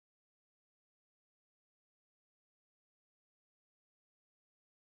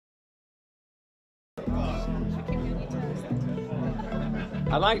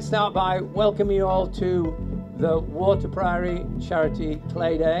I'd like to start by welcoming you all to the Warter Priory Charity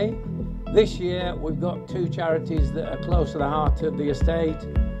Clay Day. This year we've got two charities that are close to the heart of the estate.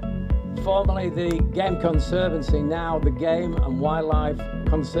 Formerly the Game Conservancy, now the Game and Wildlife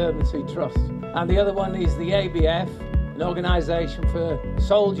Conservancy Trust. And the other one is the ABF, an organisation for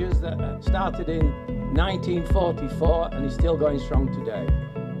soldiers that started in 1944 and is still going strong today.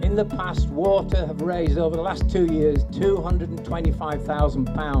 In the past, Warter have raised over the last 2 years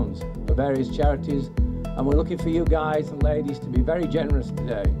 £225,000 for various charities, and we're looking for you guys and ladies to be very generous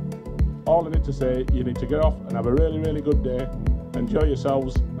today. All I need to say, you need to get off and have a really, really good day. Enjoy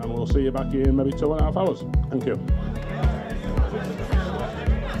yourselves, and we'll see you back here in maybe 2.5 hours. Thank you.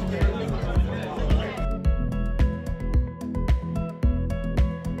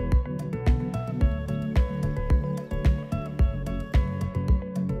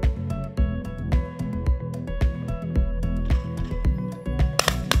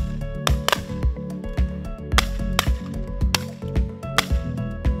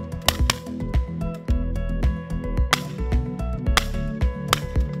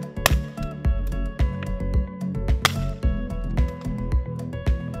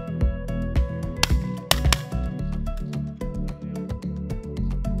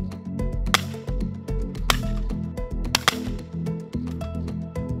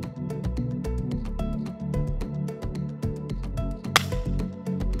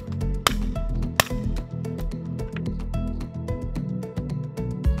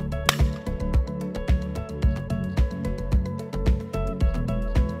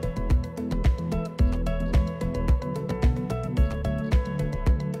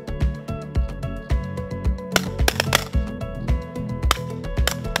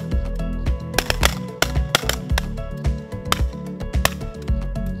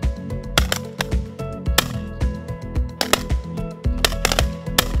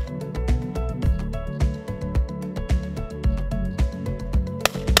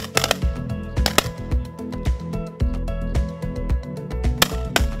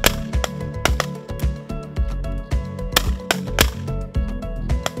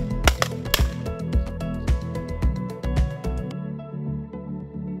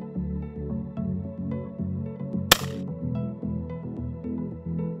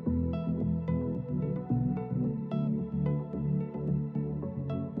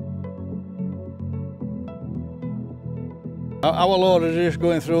 Our loaders are just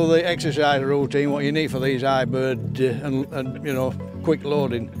going through the exercise routine, what you need for these high bird and you know, quick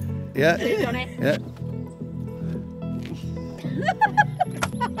loading. Yeah. Have you done it? Yeah.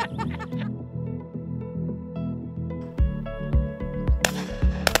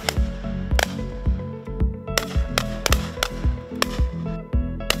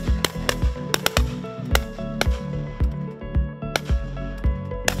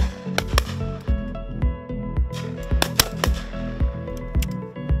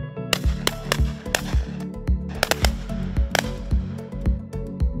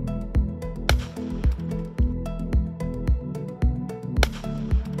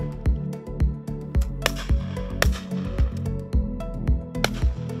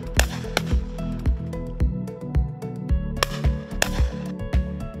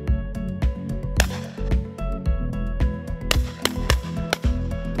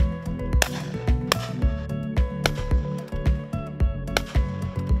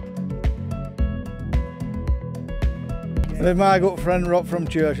 There's my good friend Rob from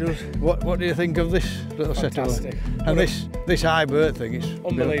Churchill's. What do you think of this little setup? And this high bird thing is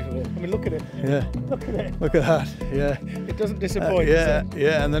unbelievable. I mean, look at it. Yeah. Look at it. Look at that. Yeah. It doesn't disappoint. Yeah. Does it?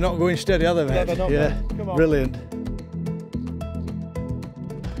 Yeah. And they're not going steady, are they, mate? No, they're not. Yeah. Come on. Brilliant.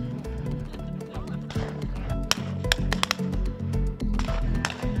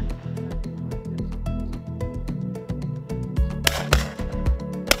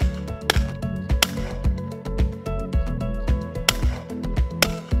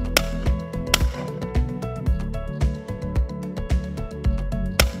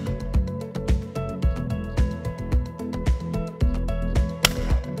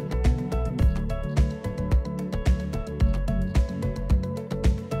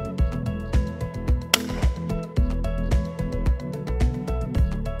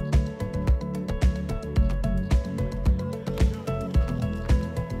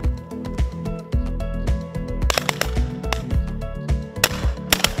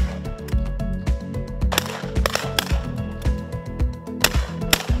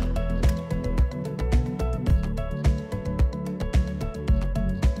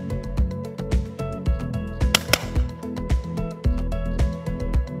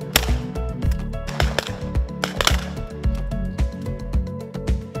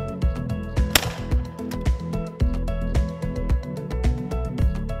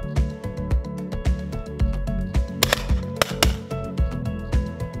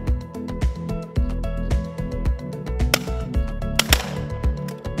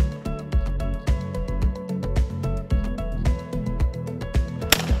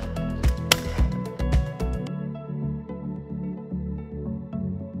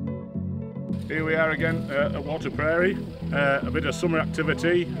 Here we are again at Warter Priory, a bit of summer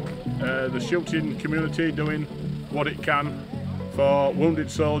activity, the shooting community doing what it can for wounded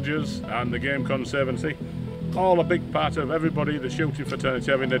soldiers and the Game Conservancy. All a big part of everybody, the shooting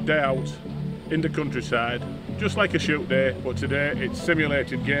fraternity, having a day out in the countryside, just like a shoot day, but today it's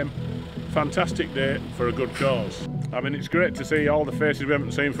simulated game. Fantastic day for a good cause. I mean, it's great to see all the faces we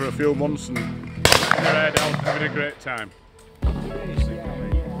haven't seen for a few months and having their head out, having a great time.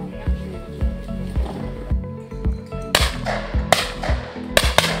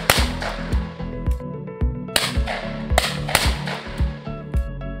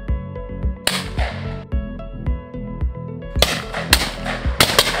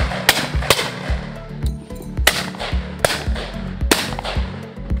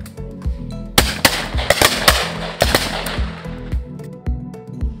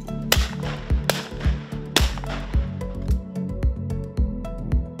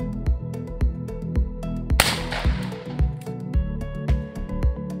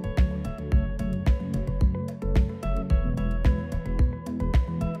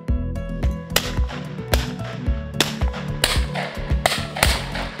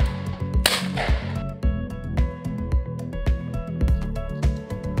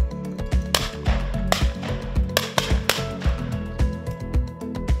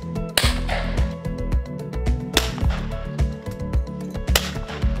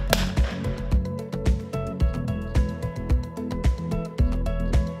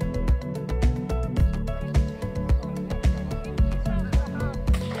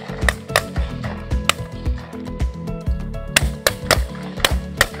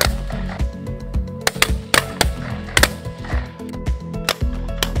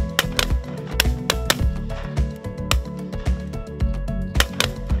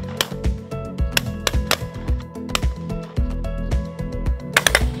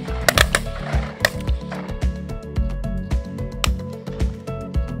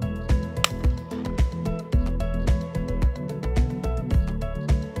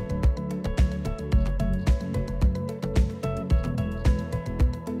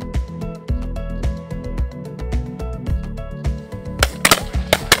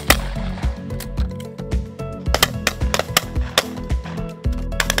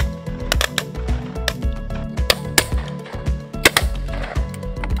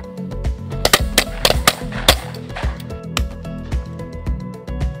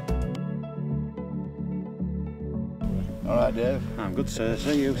 Alright Dave. I'm good sir,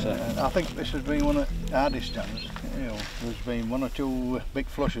 see you sir. I think this has been one of our stands. You know, there's been one or two big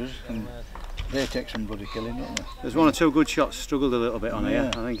flushes and they take some bloody killing, don't they? There's one or two good shots struggled a little bit on here.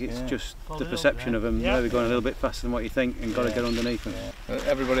 I think it's yeah. just the perception of them. They're going a little bit faster than what you think and got to get underneath them.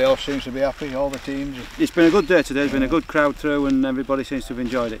 Everybody else seems to be happy, all the teams. It's been a good day today, there's been a good crowd through and everybody seems to have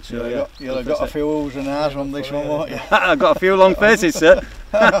enjoyed it. So you'll have got a few oohs and ahs on this one, won't you? I've got a few long faces sir.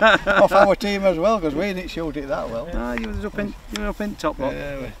 Off our team as well, because we didn't shoot it that well. Ah, you were up in top lot.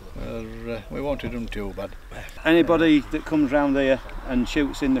 Yeah, we wanted them too bad. Anybody that comes round here and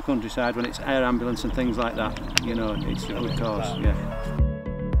shoots in the countryside when it's air ambulance and things like that, you know, it's a good cause, yeah.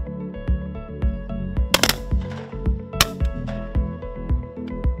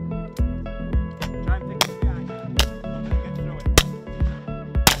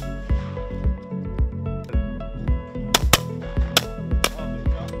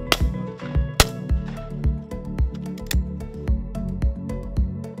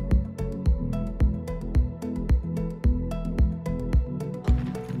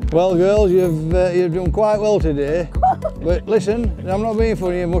 Well girls, you've done quite well today, but listen, I'm not being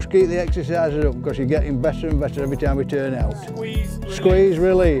funny, you must keep the exercises up because you're getting better and better every time we turn out. Squeeze,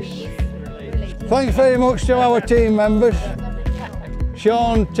 release. Thanks very much to our team members,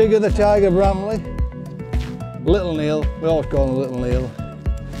 Sean Tigger the Tiger Bramley, Little Neil, we always call him Little Neil,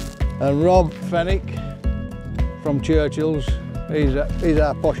 and Rob Fennick from Churchill's. He's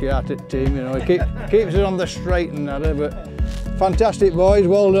our posh-hearted team, you know, he keeps us on the straight and narrow, but fantastic boys,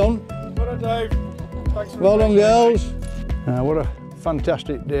 well done. Well done Dave. Thanks for well done girls. What a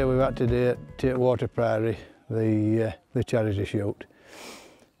fantastic day we've had today at Warter Priory, the charity shoot.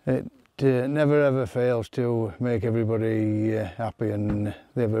 It never ever fails to make everybody happy and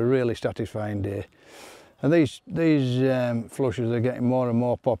they have a really satisfying day. And these flushes are getting more and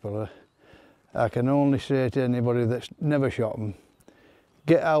more popular. I can only say to anybody that's never shot them,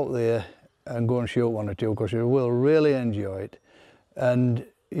 get out there and go and shoot one or two because you will really enjoy it and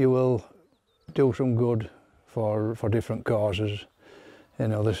you will do some good for different causes. You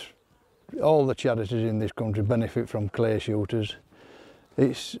know, there's all the charities in this country benefit from clay shooters.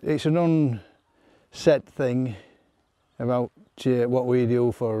 It's an unsaid thing about what we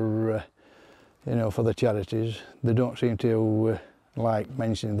do for you know, for the charities. They don't seem to like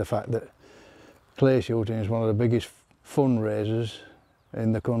mentioning the fact that clay shooting is one of the biggest fundraisers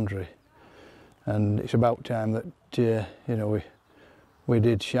in the country, and it's about time that you know, we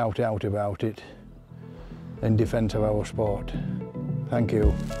did shout out about it in defence of our sport. Thank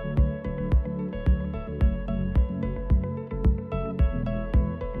you.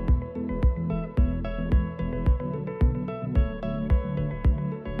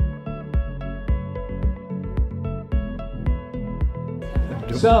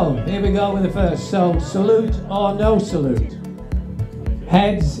 So, here we go with the first. So, salute or no salute?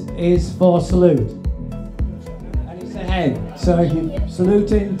 Heads is for salute. And it's a head. So if you're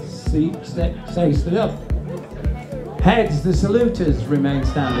saluting, say stood up. Heads, the saluters remain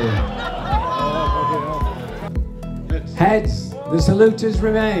standing. Heads, the saluters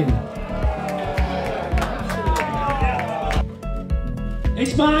remain.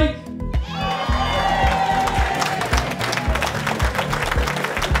 It's Mike!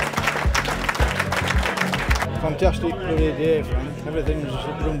 Fantastic bloody day, Frank. Everything's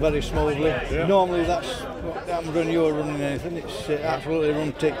run very smoothly. Yeah. Normally that's what happens when you're running anything. It's absolutely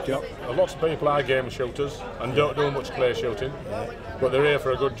run tip-top. Lots of people are game shooters and don't do much clay shooting, but they're here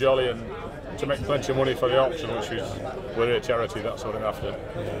for a good jolly and to make plenty of money for the auction, which is, we're a charity, that's what we're after.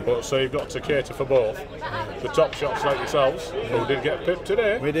 But so you've got to cater for both. The top shots like yourselves, who did get pipped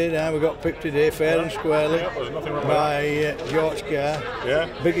today. We did, we got pipped today, fair and squarely, there's nothing wrong by George Carrie. Yeah.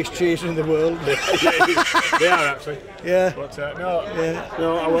 Biggest cheese in the world. They are actually. Yeah. But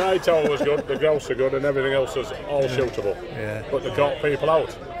no, our eye tower was good, the grouse are good, and everything else was all shootable. Yeah. But they caught people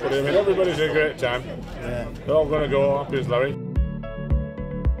out. But I mean, everybody's had a great time. Yeah. They're all going to go, happy as Larry.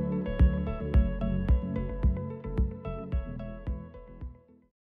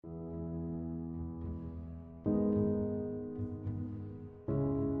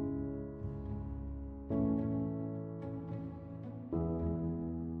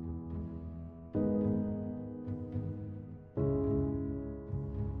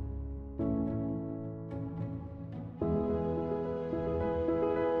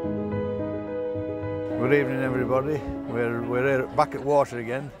 Good evening, everybody. We're here back at Warter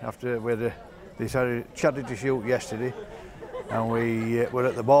again after we had a charity shoot yesterday, and we're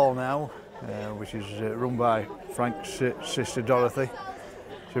at the ball now, which is run by Frank's sister Dorothy.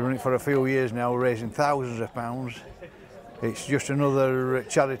 She's run it for a few years now, raising thousands of pounds. It's just another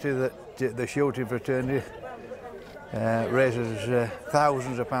charity that the shooting fraternity raises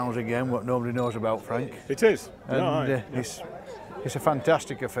thousands of pounds again, what nobody knows about, Frank. It is. And it's a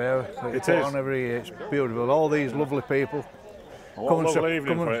fantastic affair. It's put on every year. It's beautiful. All these lovely people.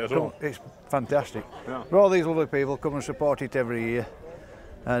 It's fantastic. Yeah. All these lovely people come and support it every year,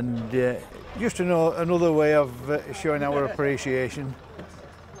 and just to know another way of showing our appreciation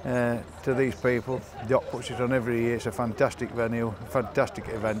to these people. Doc puts it on every year. It's a fantastic venue, a fantastic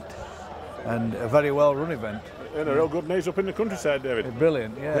event, and a very well run event. And a real good night up in the countryside, David.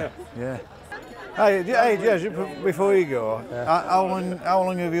 Brilliant, yeah. Hey, Jez, before you go, how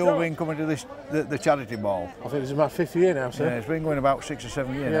long have you been coming to the charity ball? I think this is my 5th year now, sir. Yeah, it's been going about 6 or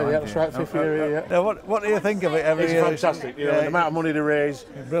 7 years now. Yeah, that's right, 5th year, yeah. Now, what do you think of it every year? It's fantastic, you know, the amount of money they raise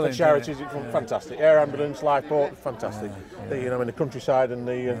for charities, it's fantastic. Air ambulance, lifeboat, fantastic. You know, in the countryside, and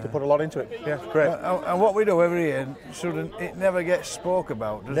they put a lot into it. Yeah, great. And what we do every year, it never gets spoke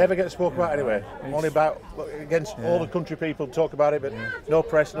about, does it? Never gets spoke about anyway. Only about, against all the country people talk about it, but no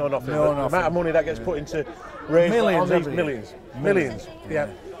press, no nothing. The amount of money that gets put into raise millions. Yeah.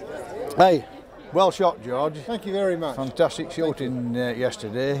 Hey, well shot, George. Thank you very much. Fantastic shooting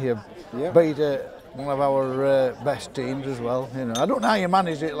yesterday. You beat one of our best teams as well. You know, I don't know how you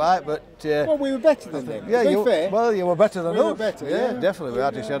managed it, but well, we were better than them. Yeah, to be fair. Well, you were better than us. We were better. Yeah, definitely.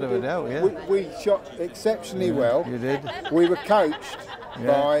 Without a shadow of a doubt. Yeah. We shot exceptionally well. You did. We were coached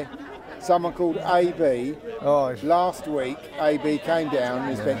by someone called AB. Last week, AB came down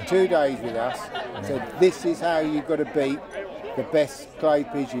and spent 2 days with us. Said, "This is how you've got to beat the best clay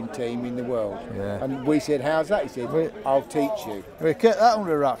pigeon team in the world." Yeah. And we said, "How's that?" He said, "I'll teach you." We kept that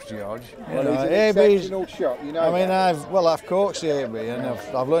under wraps, George. Well, he's an exceptional shot, you know. I mean, I've coached AB, and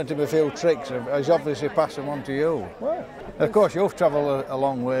I've learned him a few tricks. He's obviously passed them on to you. Well, of course, you've travelled a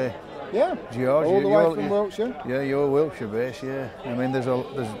long way. Yeah, George, all the way from Wiltshire. Yeah, you're Wiltshire based. Yeah, I mean, there's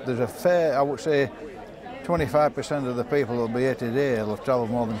a fair, I would say, 25% of the people that'll be here today will have travelled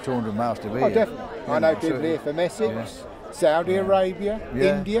more than 200 miles to be here. Oh, definitely. I know people here from Essex, Saudi Arabia,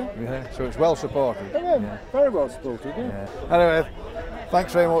 India. Yeah, so it's well supported. Very well supported. Anyway,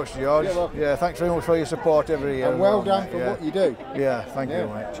 thanks very much, George. Yeah, thanks very much for your support every year. And well done for what you do. Yeah, thank you,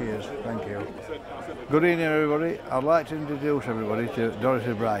 mate. Cheers. Thank you. Good evening, everybody. I'd like to introduce everybody to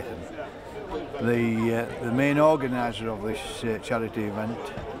Dorothy Brighton. the main organiser of this charity event.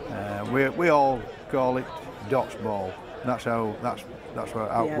 We all call it Dots Ball. That's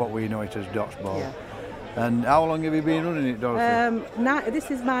what we know it as, Dots Ball. Yeah. And how long have you been running it, Dorothy?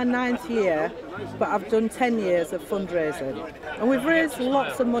 This is my 9th year, but I've done 10 years of fundraising, and we've raised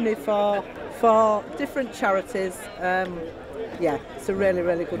lots of money for different charities. Yeah, it's a really,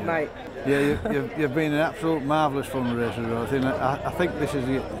 really good night. Yeah, you've been an absolute marvellous fundraiser, Dorothy. And I think this is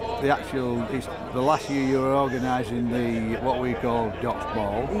it's the last year you were organising what we call Dots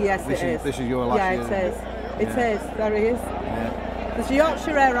Ball. Yes, it is. This is your last year. Yeah, it is. It is. There he is. Yeah. There's the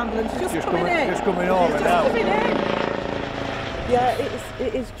Yorkshire Air Ambulance just coming in. Just coming over now. Coming in. Yeah,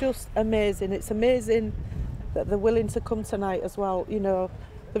 it is just amazing. It's amazing that they're willing to come tonight as well. You know,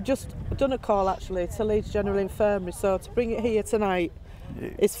 they've just done a call actually to Leeds General Infirmary, so to bring it here tonight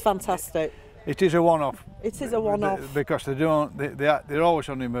is fantastic. It is a one-off. It is a one-off because they're always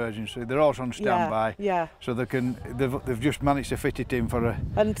on emergency. They're always on standby. Yeah. So they've just managed to fit it in for a.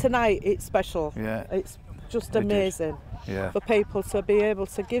 And tonight it's special. Yeah. It's just amazing. Yeah. For people to be able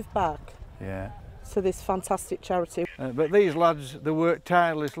to give back. Yeah. To this fantastic charity. But these lads, they work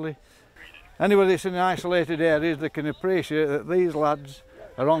tirelessly. Anybody that's in isolated areas, they can appreciate that these lads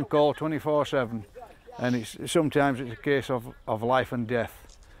are on call 24/7, and sometimes it's a case of life and death.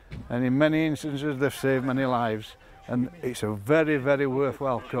 And in many instances, they've saved many lives, and it's a very, very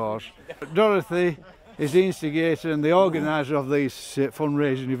worthwhile cause. Dorothy is the instigator and the organiser of these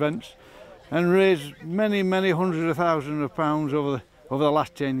fundraising events, and raised many, many hundreds of thousands of pounds over the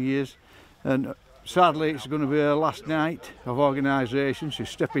last 10 years. And sadly, it's going to be her last night of organisation. She's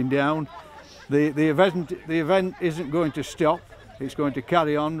stepping down. The event isn't going to stop. It's going to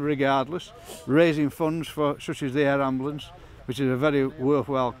carry on regardless, raising funds for such as the air ambulance, which is a very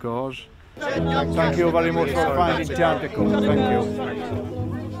worthwhile cause. Thank you very much for finding time to come. Thank you.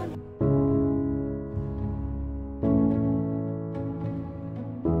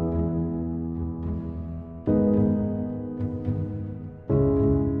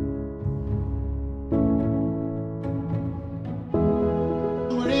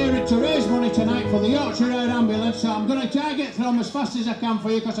 To raise money tonight for the Yorkshire Air Ambulance, so I'm going to try and get through them as fast as I can for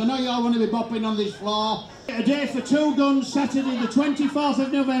you, because I know you all want to be bopping on this floor. A day for two guns, Saturday the 24th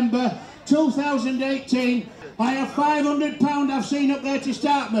of November 2018. I have £500 I've seen up there to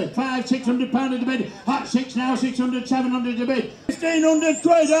start me. £600 at the bid. Hot 6 now, 600, 700 a bid. 1,500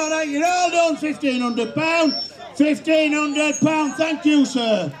 quid, all right, you're all done. £1,500. £1,500, thank you,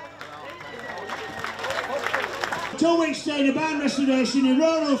 sir. 2 weeks stay in a band restoration in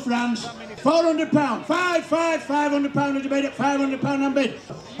rural France, £400, £500 is a bid at £500 on bid,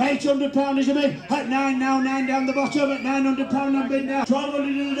 £800 is a bid, at 9 now, 9 down the bottom, at £900 on bid now, 1,200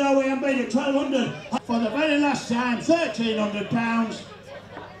 in the doorway on bid at 1,200, for the very last time, £1,300,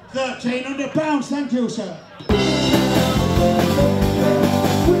 £1,300, thank you, sir.